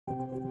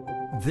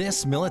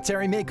This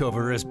military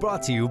makeover is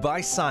brought to you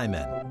by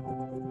Simon.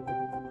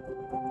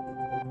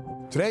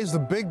 Today's the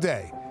big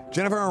day.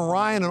 Jennifer and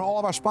Ryan and all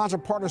of our sponsor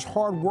partners'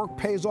 hard work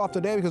pays off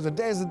today because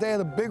today is the day of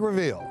the big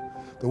reveal.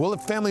 The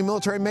Willett family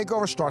military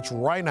makeover starts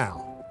right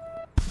now.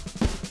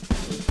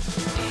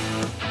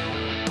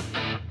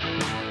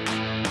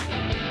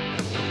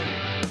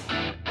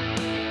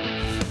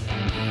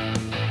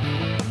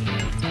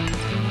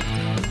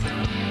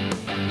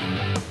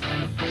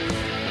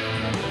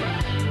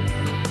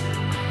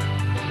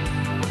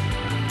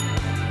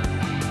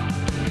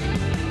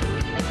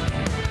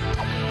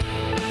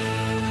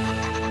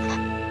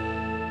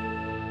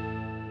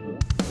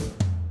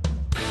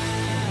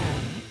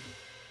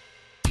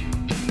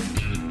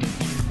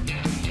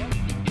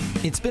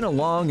 It's been a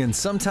long and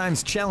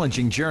sometimes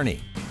challenging journey,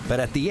 but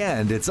at the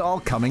end, it's all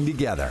coming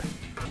together.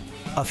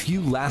 A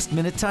few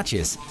last-minute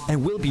touches,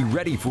 and we'll be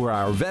ready for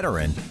our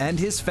veteran and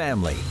his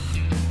family.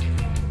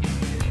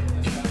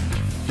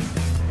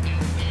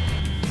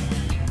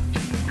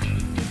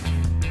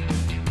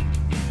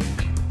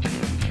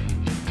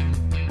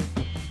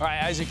 All right,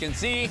 as you can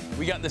see,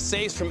 we got the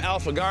safes from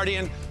Alpha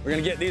Guardian. We're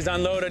gonna get these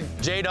unloaded.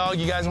 J-Dog,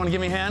 you guys wanna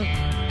give me a hand?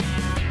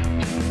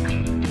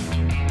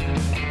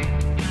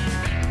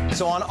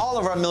 So on all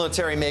of our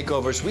military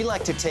makeovers, we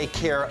like to take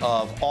care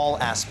of all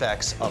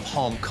aspects of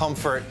home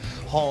comfort,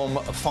 home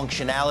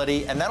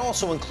functionality, and that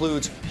also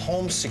includes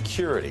home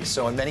security.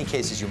 So in many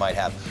cases, you might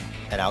have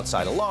an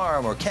outside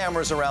alarm or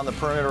cameras around the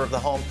perimeter of the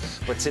home.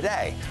 But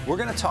today, we're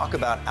gonna talk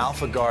about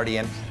Alpha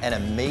Guardian and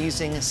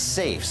amazing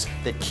safes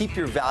that keep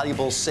your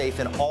valuables safe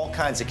in all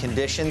kinds of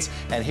conditions.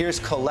 And here's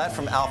Colette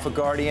from Alpha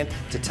Guardian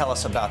to tell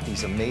us about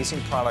these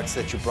amazing products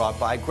that you brought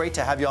by. Great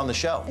to have you on the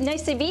show.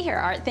 Nice to be here,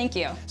 Art. Thank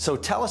you. So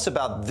tell us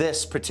about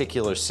this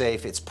particular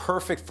safe. It's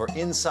perfect for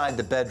inside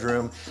the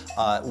bedroom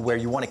where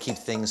you want to keep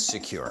things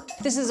secure.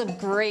 This is a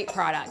great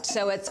product.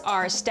 So it's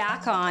our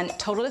stack-on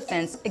Total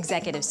Defense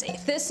Executive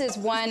Safe. This is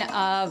one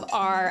of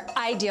our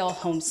ideal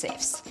home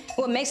safes.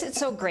 What makes it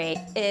so great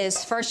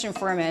is, first and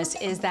foremost,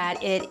 is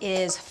that it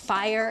is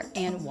fire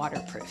and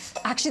waterproof.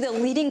 Actually, the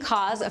leading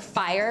cause of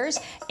fires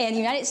in the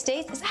United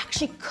States is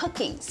actually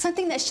cooking,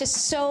 something that's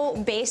just so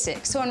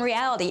basic. So in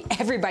reality,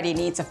 everybody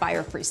needs a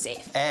fireproof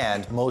safe.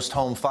 And most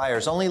home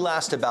fires only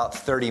last about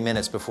 30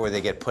 minutes before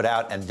they get put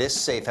out, and this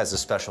safe has a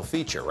special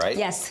feature, right?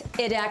 Yes,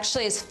 it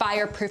actually is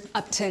fireproof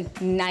up to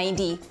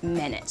 90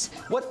 minutes.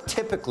 What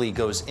typically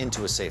goes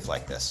into a safe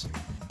like this?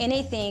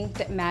 Anything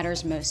that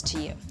matters most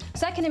to you.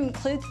 So that can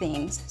include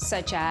things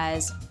such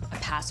as a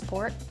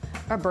passport,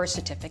 or birth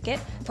certificate,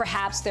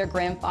 perhaps their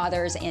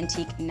grandfather's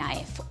antique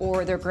knife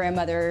or their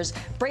grandmother's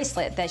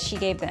bracelet that she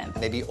gave them.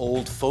 Maybe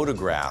old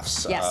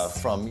photographs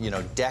Yes. from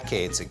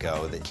decades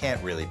ago that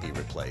can't really be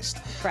replaced.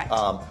 Correct.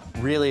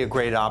 Really a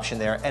great option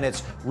there, and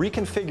it's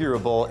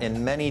reconfigurable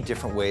in many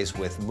different ways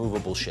with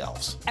movable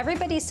shelves.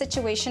 Everybody's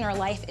situation or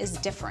life is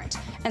different,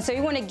 and so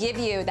we want to give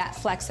you that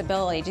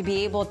flexibility to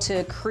be able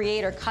to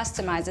create or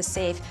customize a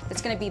safe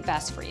that's going to be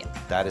best for you.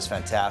 That is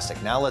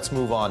fantastic. Now let's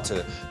move on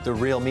to the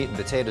real meat and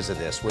potatoes of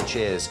this, which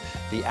is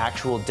the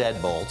actual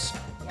deadbolts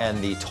and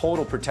the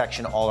total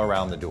protection all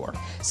around the door.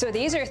 So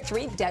these are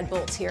 3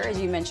 deadbolts here, as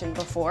you mentioned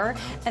before,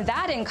 and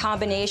that in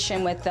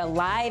combination with the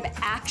live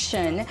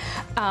action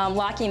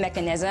locking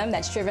mechanism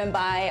that's driven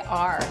by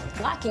our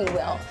locking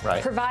wheel,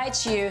 Right.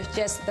 provides you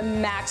just the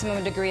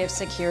maximum degree of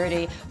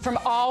security from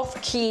all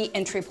key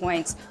entry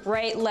points,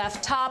 right,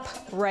 left top,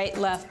 right,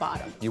 left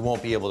bottom. You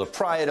won't be able to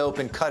pry it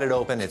open, cut it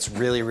open. It's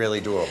really,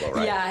 really durable,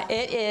 right? Yeah,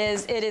 it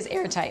is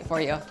airtight for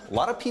you. A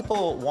lot of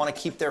people want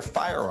to keep their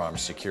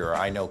firearms secure.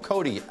 I know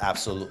Cody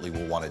absolutely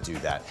will want to do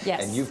that.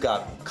 Yes. And you've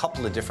got a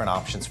couple of different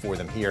options for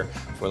them here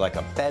for like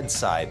a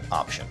bedside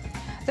option.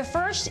 The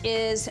first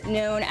is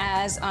known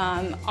as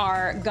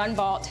our Gun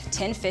Vault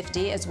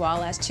 1050 as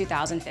well as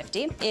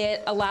 2050.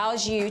 It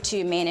allows you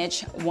to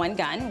manage one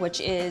gun,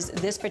 which is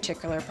this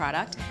particular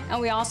product,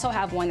 and we also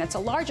have one that's a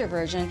larger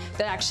version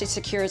that actually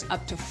secures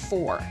up to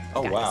 4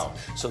 Oh, guns. wow.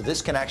 So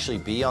this can actually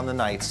be on the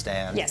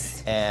nightstand.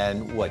 Yes.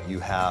 And what, you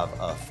have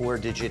a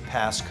 4-digit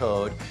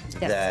passcode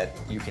Yes. that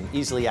you can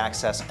easily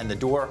access, and the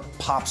door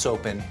pops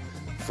open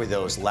for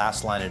those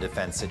last line of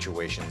defense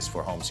situations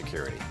for home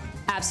security.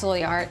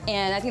 Absolutely, Art.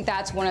 And I think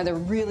that's one of the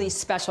really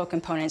special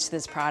components to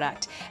this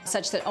product,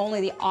 such that only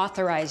the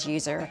authorized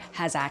user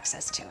has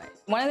access to it.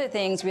 One of the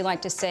things we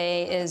like to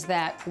say is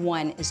that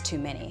one is too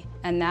many,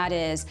 and that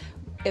is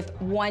if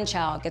one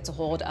child gets a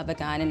hold of a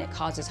gun and it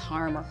causes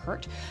harm or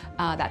hurt,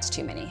 that's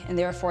too many. And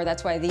therefore,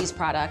 that's why these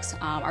products,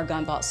 our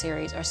Gun Vault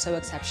series, are so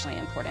exceptionally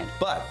important.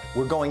 But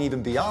we're going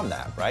even beyond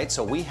that, right?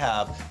 So we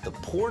have the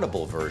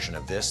portable version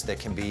of this that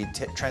can be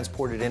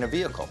transported in a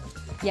vehicle.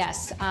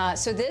 Yes,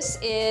 so this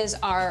is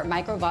our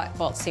micro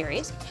vault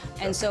series.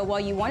 And so while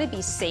you want to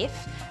be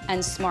safe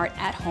and smart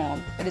at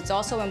home, but it's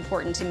also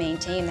important to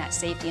maintain that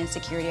safety and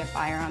security of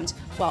firearms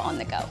while on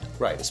the go.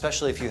 Right,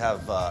 especially if you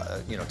have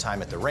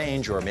time at the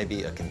range, or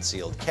maybe a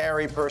concealed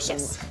carry person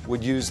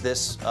would use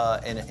this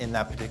in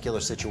that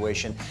particular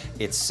situation.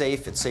 It's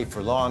safe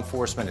for law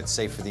enforcement, it's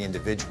safe for the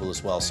individual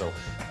as well, so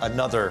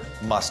another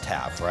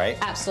must-have, right?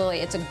 Absolutely,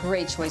 it's a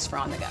great choice for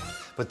on the go.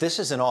 But this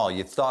isn't all.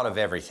 You've thought of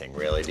everything,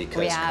 really,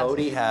 because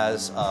Cody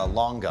has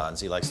long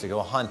guns. He likes to go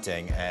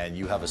hunting, and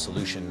you have a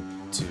solution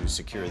to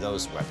secure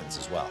those weapons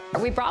as well.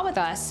 We brought with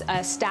us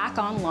a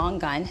stack-on long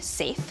gun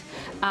safe,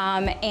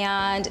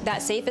 and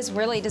that safe is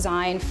really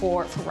designed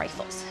for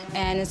rifles.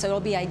 And so it'll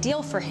be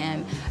ideal for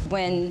him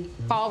when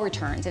fall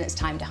returns and it's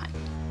time to hunt.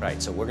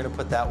 Right, so we're going to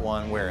put that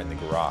one where? In the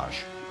garage?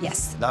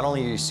 Yes. Not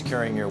only are you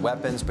securing your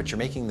weapons, but you're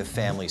making the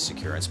family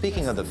secure. And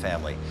speaking of the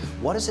family,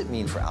 what does it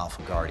mean for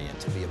Alpha Guardian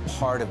to be a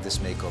part of this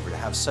makeover, to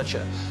have such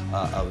a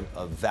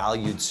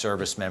valued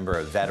service member,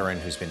 a veteran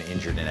who's been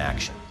injured in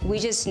action? We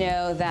just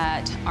know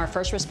that our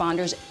first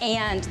responders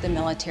and the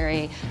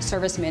military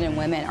servicemen and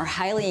women are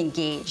highly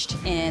engaged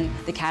in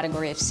the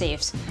category of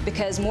safes,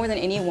 because more than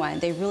anyone,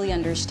 they really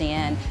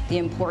understand the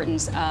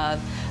importance of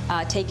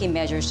taking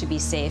measures to be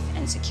safe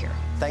and secure.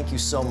 Thank you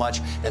so much,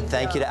 and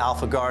thank you to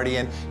Alpha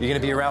Guardian. You're going to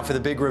be around for the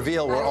big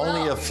reveal. We're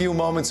only a few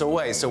moments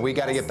away, so we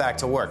got to get back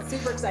to work.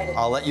 Super excited.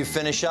 I'll let you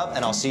finish up,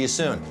 and I'll see you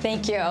soon.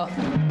 Thank you.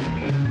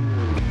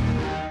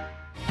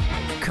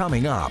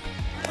 Coming up.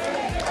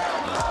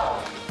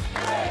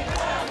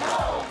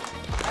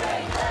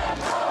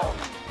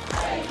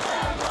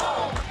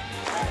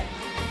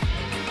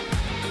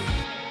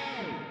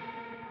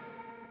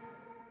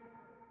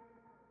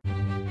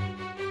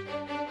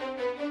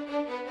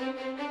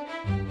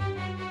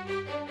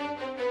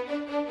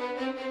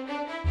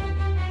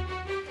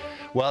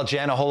 Well,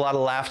 Jen, a whole lot of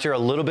laughter, a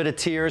little bit of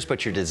tears,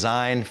 but your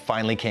design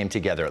finally came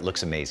together. It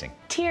looks amazing.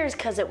 Tears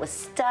because it was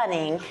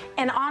stunning,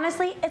 and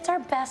honestly, it's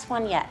our best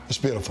one yet. It's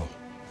beautiful.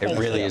 It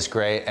really is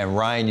great. And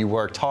Ryan, you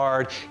worked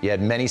hard. You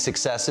had many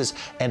successes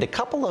and a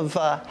couple of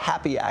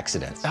happy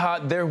accidents.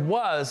 There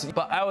was,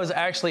 but I was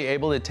actually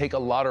able to take a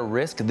lot of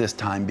risk this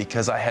time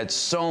because I had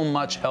so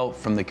much help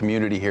from the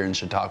community here in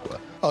Chautauqua.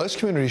 Oh, this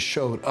community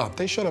showed up.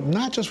 They showed up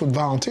not just with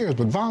volunteers,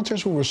 but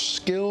volunteers who were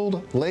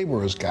skilled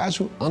laborers, guys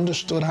who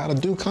understood how to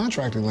do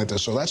contracting like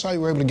this. So that's how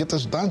you were able to get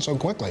this done so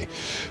quickly.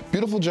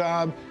 Beautiful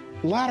job.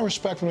 A lot of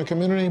respect from the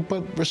community,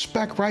 but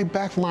respect right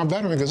back from our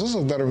veteran, because this is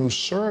a veteran who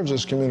serves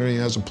this community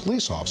as a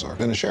police officer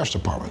in the Sheriff's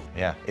Department.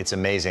 Yeah, it's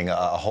amazing. A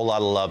whole lot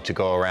of love to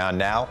go around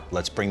now.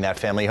 Let's bring that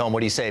family home.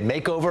 What do you say?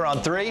 Makeover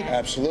on 3?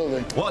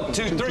 Absolutely. 1,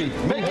 2, 3,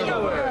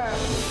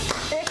 makeover!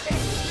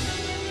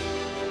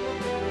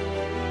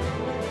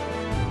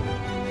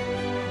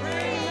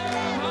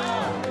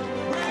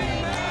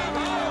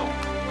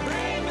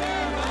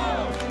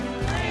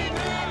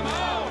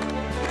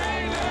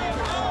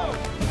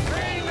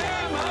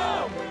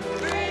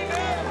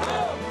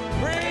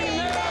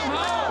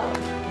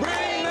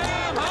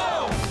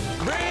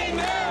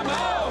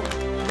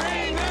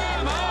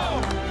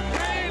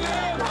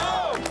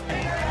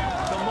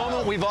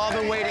 We've all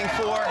been waiting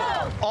for.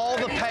 All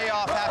the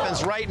payoff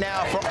happens right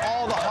now for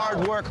all the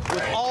hard work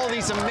with all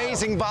these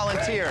amazing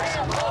volunteers.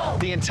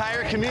 The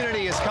entire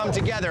community has come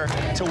together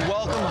to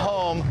welcome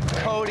home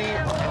Cody,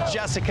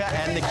 Jessica,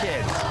 and the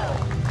kids.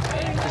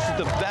 This is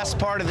the best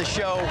part of the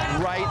show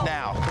right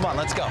now. Come on,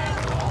 let's go.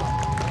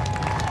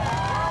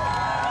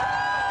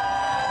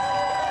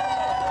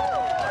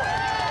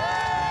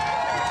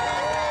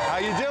 How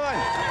you doing?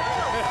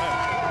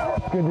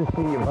 Good to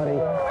see you, buddy.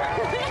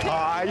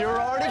 You're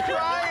already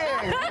crying.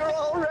 You're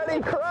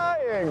already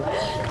crying.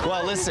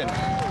 Well, listen,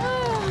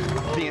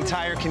 the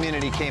entire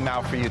community came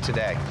out for you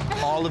today.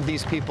 All of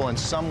these people in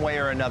some way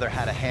or another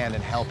had a hand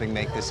in helping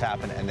make this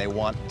happen, and they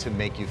want to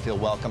make you feel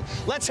welcome.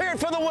 Let's hear it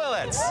for the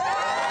Willetts.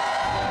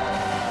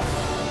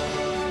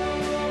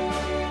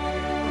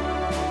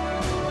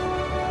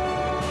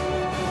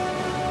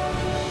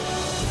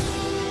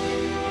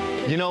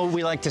 You know,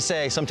 we like to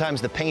say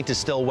sometimes the paint is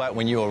still wet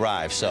when you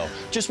arrive, so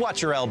just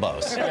watch your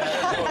elbows.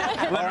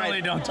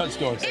 Literally don't touch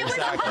doors.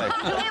 Exactly.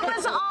 It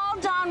was all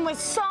done with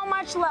so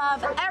much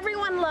love.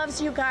 Everyone loves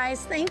you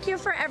guys. Thank you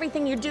for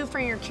everything you do for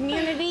your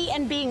community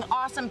and being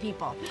awesome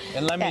people.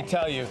 And let me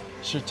tell you,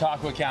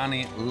 Chautauqua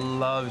County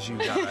loves you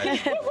guys. They love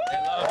you.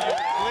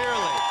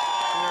 Clearly.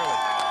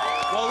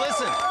 Well,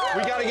 listen,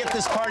 we got to get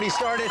this party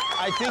started.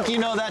 I think you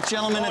know that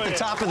gentleman at the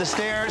top of the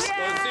stairs.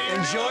 Yeah.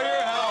 Enjoy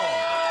your home.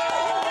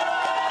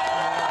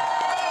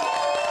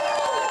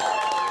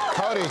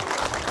 Cody,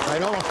 how you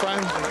doing, my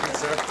friend?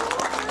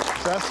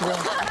 Jessica,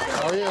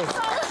 how are you?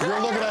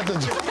 You're looking at the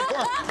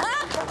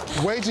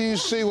door. Wait till you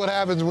see what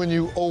happens when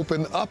you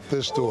open up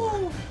this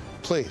door.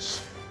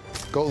 Please,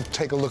 go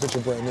take a look at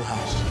your brand new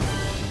house.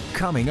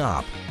 Coming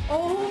up.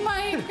 Oh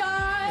my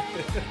God.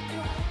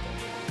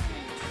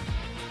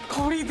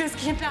 Cody, this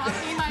can't be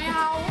my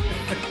house.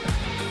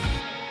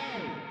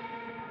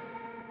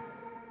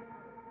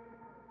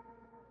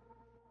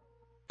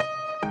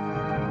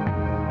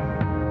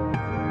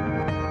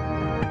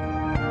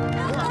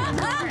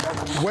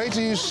 Wait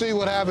till you see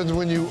what happens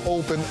when you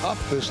open up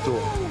this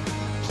door.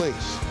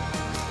 Please,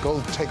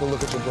 go take a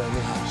look at your brand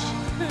new house.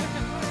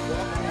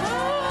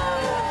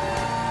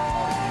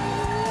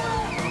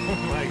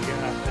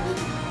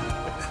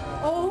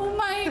 Oh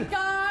my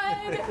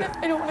God.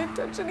 I don't want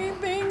to touch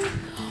anything.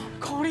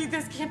 Cody,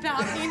 this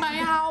cannot be my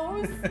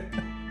house.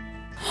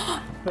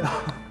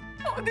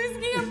 Oh, this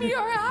can't be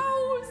our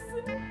house.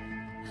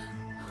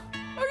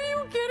 Are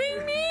you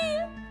kidding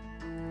me?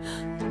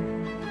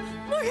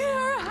 Look at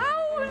our house.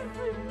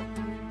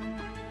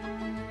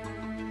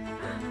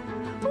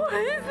 What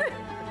is it?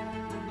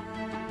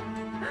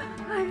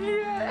 I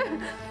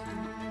can't.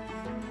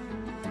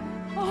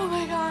 Oh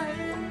my God.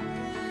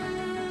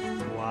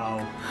 Wow.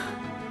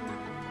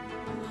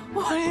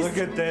 What is Look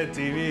at that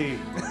TV.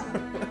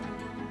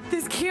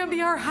 This can't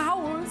be our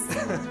house.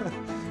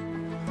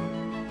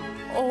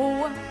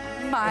 Oh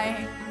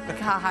my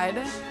God.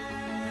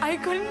 I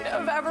couldn't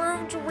have ever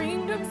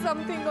dreamed of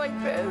something like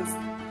this.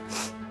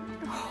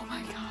 Oh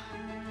my God.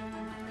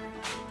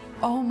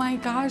 Oh my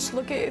gosh,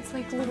 look at it. It's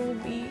like little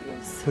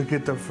leaves. Look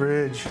at the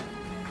fridge.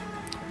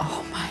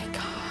 Oh my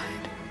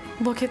God.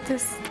 Look at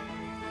this.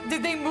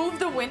 Did they move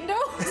the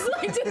windows?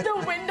 Like, did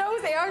the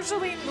windows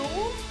actually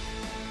move?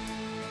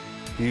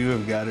 You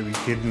have got to be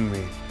kidding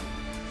me.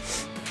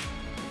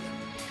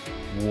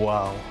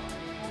 Wow.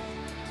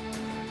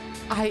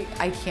 I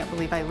can't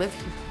believe I live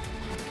here.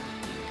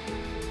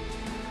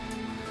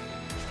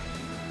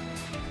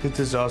 Look at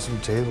this awesome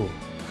table.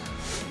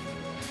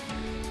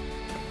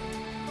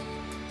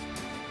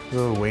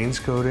 Little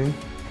wainscoting.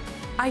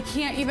 I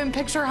can't even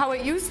picture how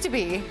it used to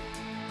be.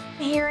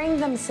 Hearing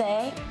them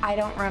say, I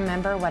don't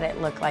remember what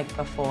it looked like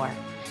before.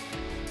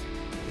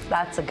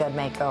 That's a good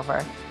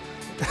makeover.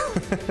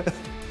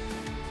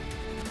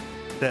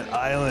 That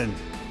island.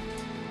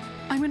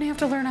 I'm gonna have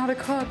to learn how to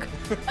cook.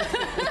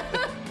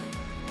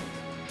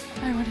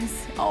 I wanna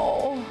see,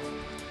 oh.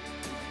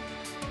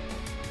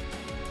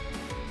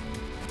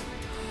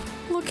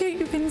 Look at,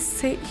 you can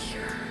sit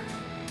here.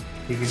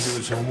 He can do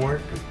his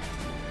homework.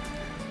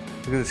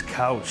 Look at this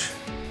couch.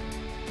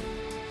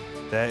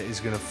 That is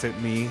gonna fit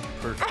me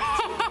perfect.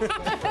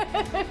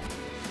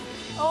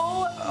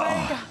 Oh my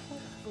God.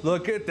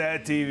 Look at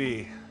that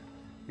TV.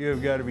 You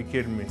have got to be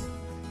kidding me.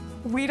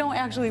 We don't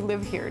actually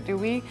live here, do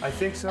we? I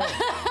think so.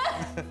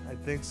 I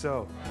think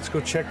so. Let's go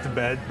check the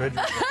bedroom.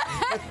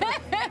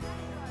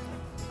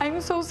 I'm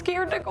so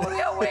scared to go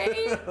that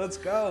way. Let's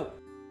go.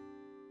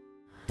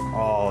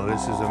 Oh,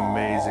 this is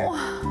amazing.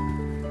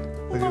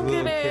 Look at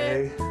little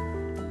Kay.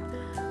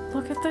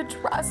 Look at the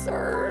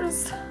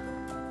dressers.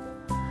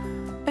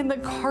 And the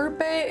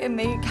carpet, and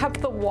they kept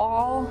the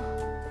wall.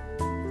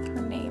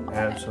 Her name on it.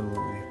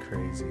 Absolutely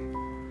crazy.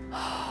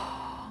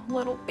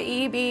 Little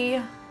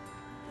baby.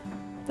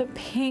 The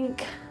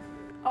pink.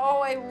 Oh,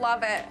 I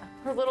love it.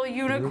 Her little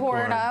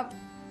unicorn up.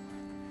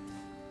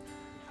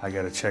 I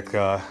gotta check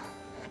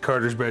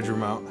Carter's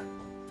bedroom out.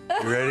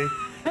 You ready?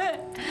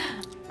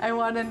 I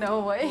want to know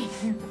what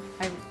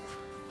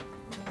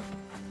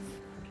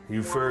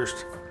You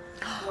first.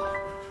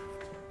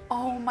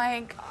 Oh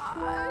my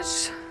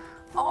gosh.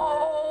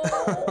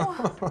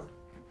 Oh.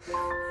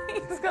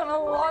 He's gonna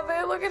love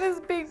it. Look at his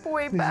big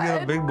boy bed. He's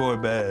got a big boy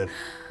bed.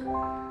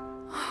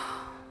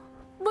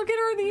 Look at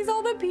her. These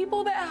all the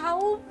people that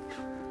help.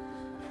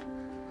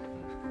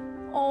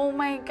 Oh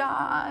my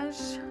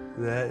gosh.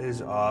 That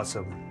is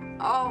awesome.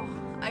 Oh,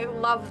 I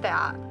love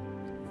that.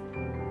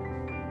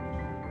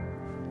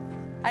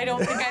 I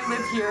don't think I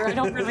live here. I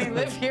don't really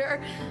live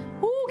here.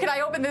 Ooh, can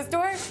I open this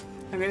door?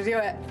 I'm gonna do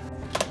it.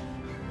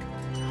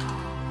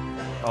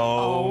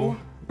 Oh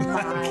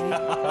my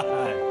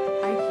God.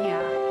 I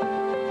can't.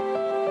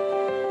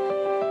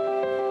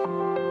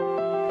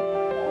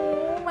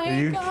 Oh my gosh. Are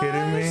you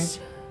kidding me?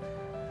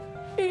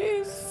 It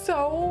is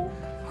so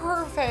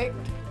perfect.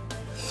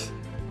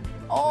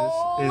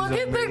 Oh, look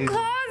at the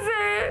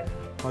closet.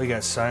 Oh, you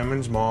got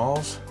Simon's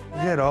Malls.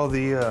 You got all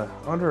the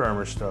Under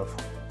Armour stuff.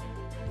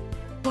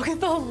 Look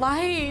at the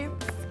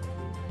lights.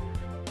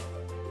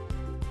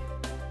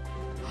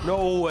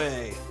 No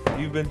way.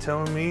 You've been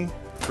telling me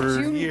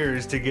for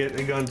years to get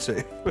a gun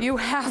safe. You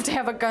have to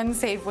have a gun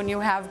safe when you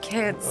have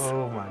kids.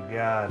 Oh my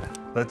God.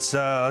 Let's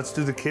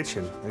do the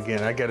kitchen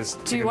again. I gotta.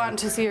 Do you want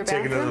to see your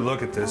bathroom? Take another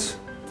look at this.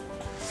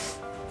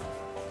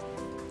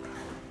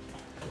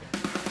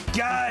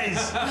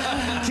 Guys,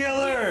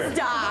 killer!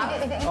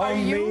 Stop. Are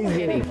you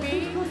kidding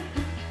me?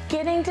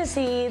 Getting to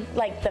see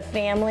like the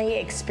family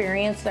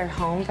experience their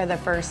home for the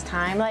first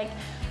time, like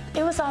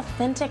it was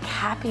authentic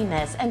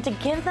happiness, and to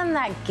give them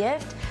that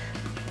gift,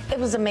 it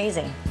was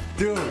amazing.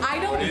 Dude, I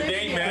don't live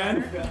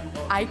here.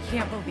 I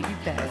can't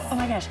believe this. Oh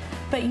my gosh,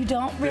 but you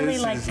don't really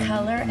This like is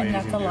color, and amazing,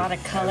 that's a lot of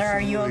dude. color. Are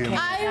you okay? Absolutely.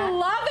 I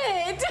love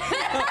it.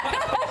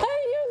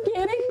 Are you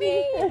kidding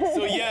me?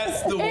 So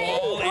yes, the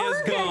wall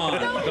is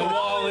gone. The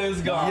wall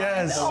is gone.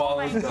 Yes. The wall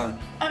is gone.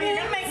 Oh, you're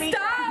gonna make me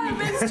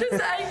Stop! It's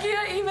just I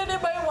can't even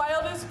in my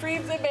wildest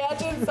dreams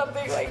imagine dream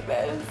something like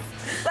this.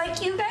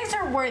 Like, you guys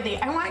are worthy.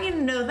 I want you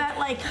to know that,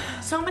 like,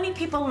 so many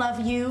people love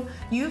you.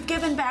 You've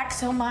given back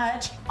so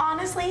much.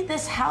 Honestly,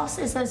 this house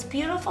is as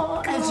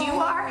beautiful as you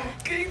are.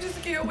 I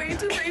just can't wait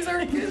to raise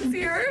our kids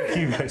here. Thank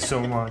you guys so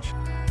much.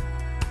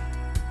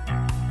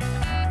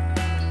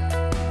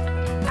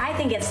 I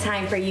think it's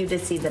time for you to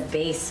see the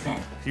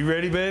basement. You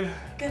ready, babe?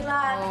 Good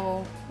luck.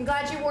 Oh. I'm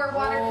glad you wore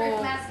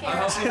waterproof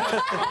mascara.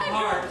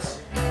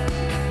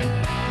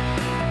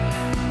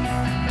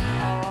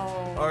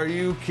 Are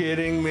you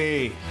kidding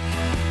me?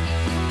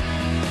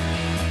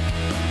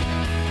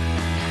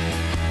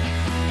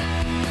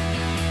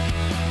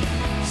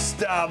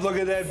 Stop, look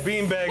at that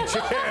beanbag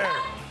chair.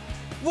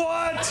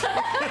 What?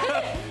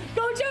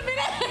 Go jump in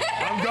it.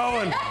 I'm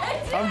going.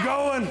 I'm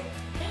going.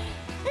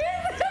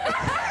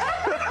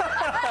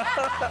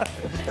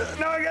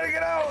 No, I gotta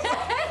get out.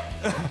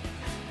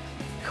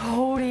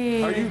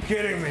 Cody. Are you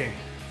kidding me?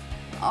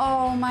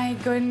 Oh my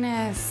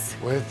goodness.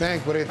 What do you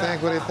think? What do you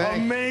think? What do you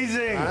think?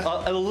 Amazing.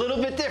 A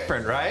little bit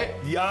different, right?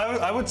 Yeah,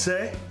 I would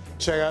say.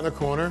 Check out the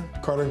corner,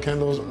 Carter and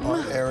Kendall's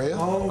art area.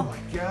 Oh my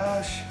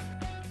gosh.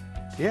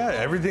 Yeah,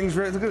 everything's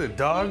right. Look at the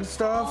dog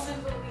stuff.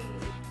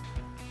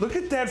 Look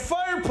at that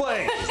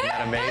fireplace. Isn't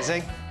that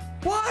amazing?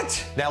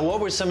 What? Now, what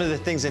were some of the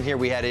things in here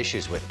we had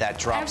issues with? That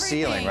drop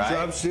ceiling, right?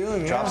 Drop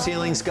ceiling, yeah. Drop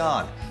ceiling's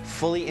gone.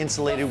 Fully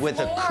insulated with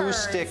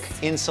acoustic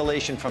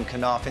insulation from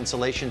Knauf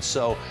Insulation,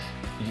 so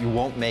you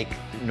won't make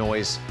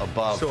noise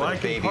above So for I the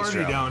can baby's party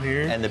room. down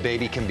here. And the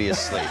baby can be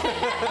asleep.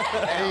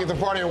 And you get to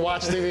party and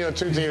watch TV on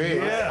 2 TV.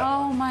 Yeah.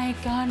 Oh my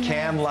goodness.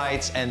 Cam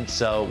lights, and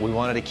so we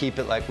wanted to keep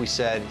it, like we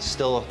said,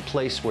 still a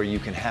place where you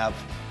can have,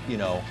 you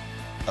know,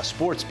 a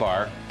sports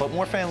bar, but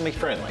more family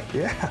friendly.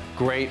 Yeah.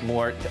 Great,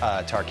 more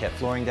Tarkett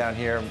flooring down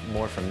here,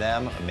 more from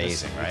them.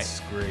 Amazing, right?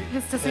 It's great.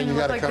 This doesn't Then you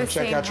even gotta look come like the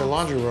check same out your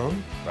house. laundry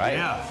room. Right?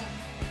 Yeah.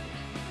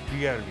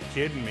 You gotta be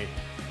kidding me.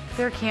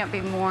 There can't be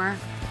more.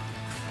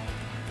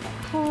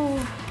 Oh.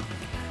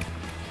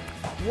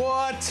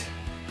 What?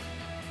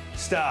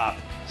 Stop.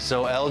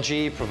 So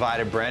LG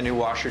provided brand new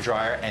washer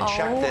dryer, and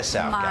check this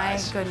out,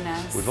 guys. My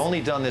goodness. We've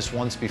only done this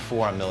once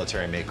before on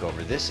Military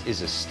Makeover. This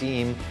is a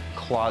steam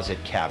closet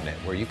cabinet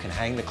where you can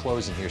hang the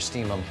clothes in here,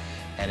 steam them,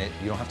 and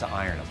you don't have to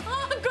iron them.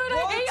 Oh, good.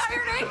 I hate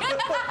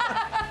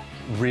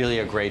ironing. Really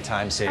a great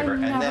time saver.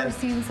 I've and never then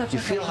seen such you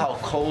a feel thing. how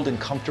cold and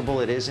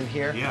comfortable it is in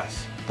here?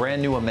 Yes.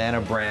 Brand new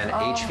Amana brand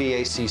Oh.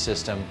 HVAC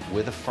system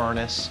with a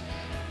furnace.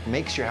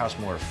 Makes your house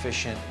more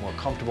efficient, more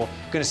comfortable.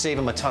 Gonna save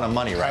them a ton of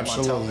money, right,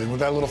 Absolutely. Montel? With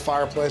that little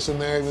fireplace in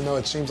there, even though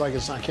it seems like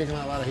it's not kicking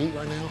out a lot of heat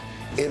right now,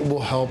 it will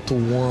help to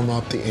warm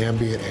up the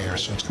ambient air,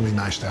 so it's gonna be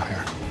nice down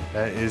here.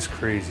 That is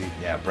crazy.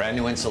 Yeah, brand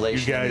new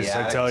insulation. You in guys, the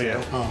I attic, tell too.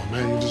 you. Oh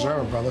man, you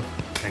deserve it, brother.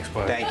 Thanks,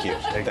 bud. Thank you.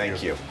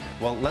 Thank you.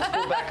 Well, let's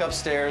go back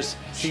upstairs,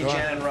 see Sure.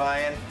 Jen and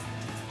Ryan,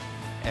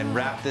 and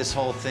wrap this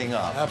whole thing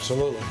up.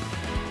 Absolutely.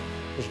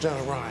 There's Jen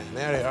and Ryan.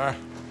 There they are.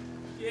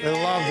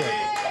 They loved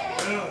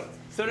it.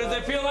 So does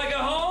it feel like a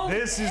home?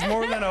 This is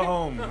more than a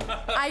home.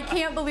 I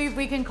can't believe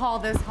we can call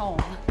this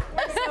home.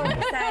 We're so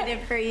excited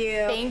for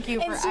you. Thank you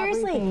And for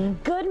seriously, everything.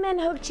 Goodman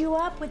hooked you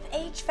up with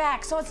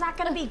HVAC, so it's not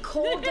gonna be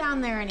cold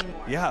down there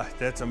anymore. Yeah,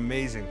 that's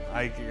amazing.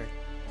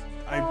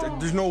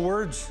 There's no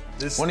words.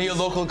 One of your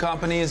local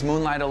companies,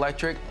 Moonlight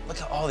Electric. Look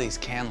at all these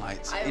can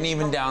lights. And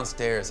even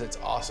downstairs, it's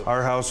awesome.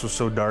 Our house was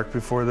so dark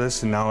before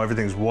this, and now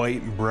everything's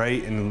white and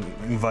bright and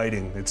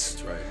inviting.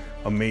 It's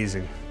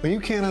amazing. But you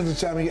can't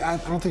understand. I mean, I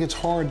don't think it's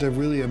hard to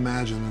really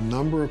imagine the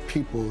number of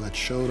people that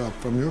showed up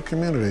from your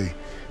community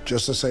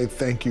just to say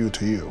thank you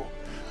to you.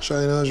 So,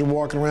 you know, as you're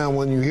walking around,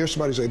 when you hear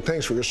somebody say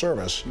thanks for your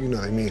service, you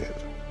know they mean it.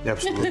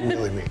 Absolutely. They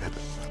really mean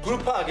it.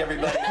 Group hug,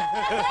 everybody.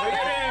 Bring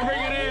it in, bring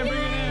it in, bring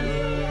it in.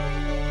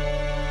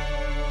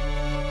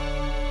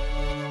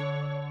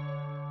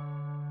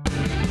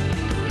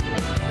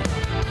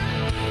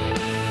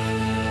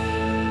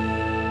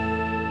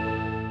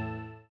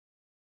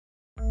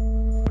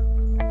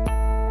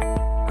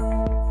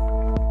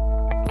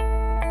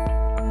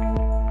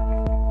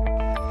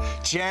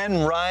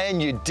 Jen, Ryan,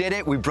 you did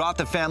it. We brought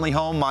the family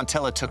home.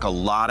 Montel took a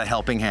lot of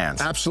helping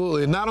hands.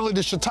 Absolutely. And not only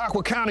did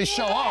Chautauqua County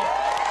show up,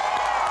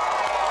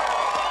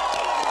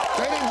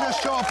 they didn't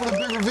just show up for the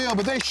big reveal,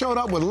 but they showed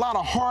up with a lot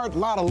of heart, a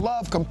lot of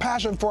love,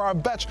 compassion for our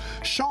vets,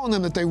 showing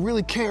them that they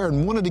really cared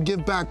and wanted to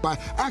give back by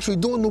actually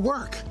doing the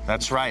work.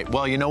 That's right.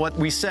 Well, you know what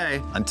we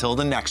say, until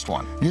the next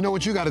one. You know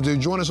what you got to do.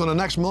 Join us on the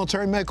next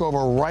Military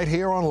Makeover right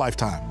here on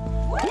Lifetime.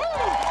 Woo!